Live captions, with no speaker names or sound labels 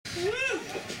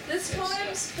This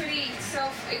poem's pretty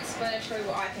self-explanatory,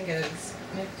 what I think it is,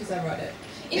 maybe because I wrote it.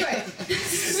 Anyway,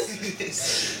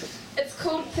 it's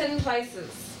called Thin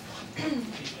Places.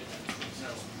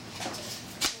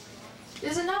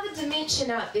 There's another dimension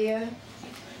out there.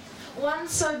 One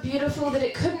so beautiful that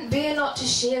it couldn't bear not to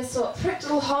share, so it pricked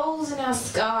little holes in our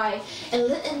sky and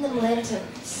lit in them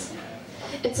lanterns.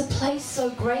 It's a place so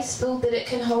grace-filled that it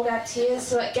can hold our tears,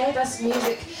 so it gave us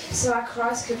music so our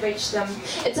cries could reach them.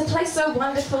 It's a place so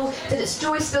wonderful that its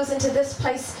joy spills into this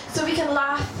place so we can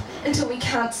laugh until we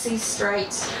can't see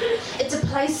straight. It's a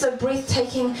place so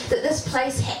breathtaking that this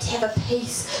place had to have a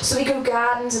peace, so we grew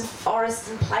gardens and forests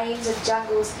and plains and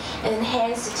jungles and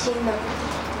hands to tend them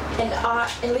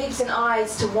and legs and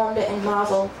eyes to wander and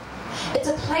marvel. It's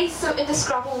a place so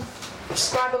indescribable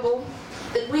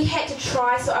that we had to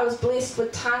try, so I was blessed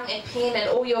with tongue and pen and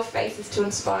all your faces to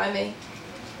inspire me.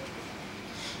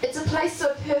 It's a place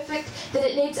so perfect that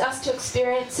it needs us to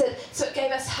experience it, so it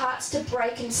gave us hearts to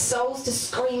break and souls to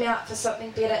scream out for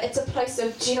something better. It's a place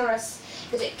so generous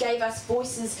that it gave us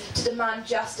voices to demand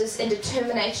justice and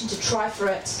determination to try for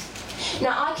it.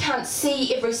 Now, I can't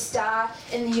see every star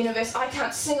in the universe. I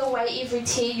can't sing away every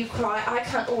tear you cry. I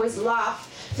can't always laugh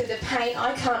through the pain.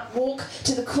 I can't walk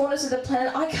to the corners of the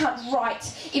planet. I can't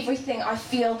write everything I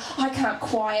feel. I can't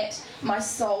quiet my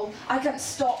soul. I can't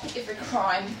stop every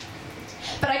crime.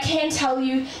 But I can tell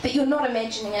you that you're not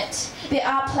imagining it. There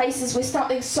are places where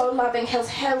something so loving has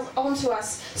held onto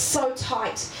us so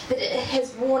tight that it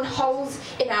has worn holes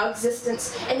in our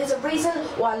existence. And there's a reason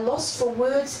why Lost for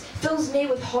Words fills me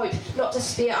with hope, not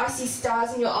despair. I see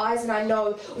stars in your eyes and I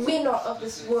know we're not of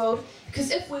this world. Because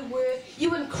if we were,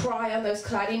 you wouldn't cry on those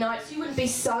cloudy nights. You wouldn't be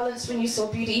silenced when you saw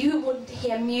beauty. You wouldn't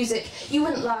hear music. You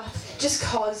wouldn't laugh just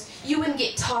cause. You wouldn't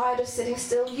get tired of sitting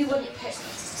still. You wouldn't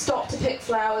stop to pick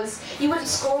flowers. You wouldn't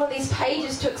scroll on these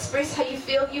pages to express how you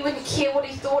feel. You wouldn't care what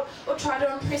he thought or try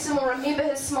to impress him or remember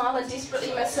his smile and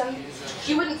desperately miss him.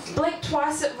 You wouldn't blink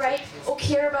twice at rape or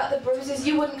care about the bruises.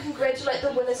 You wouldn't congratulate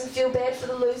the winners and feel bad for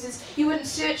the losers. You wouldn't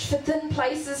search for thin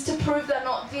places to prove they're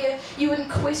not there. You wouldn't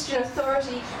question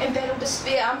authority and battle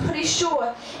despair. I'm pretty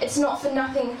sure it's not for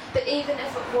nothing, but even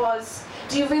if it was,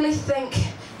 do you really think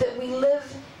that we live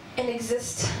and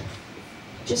exist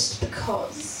just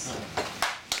because?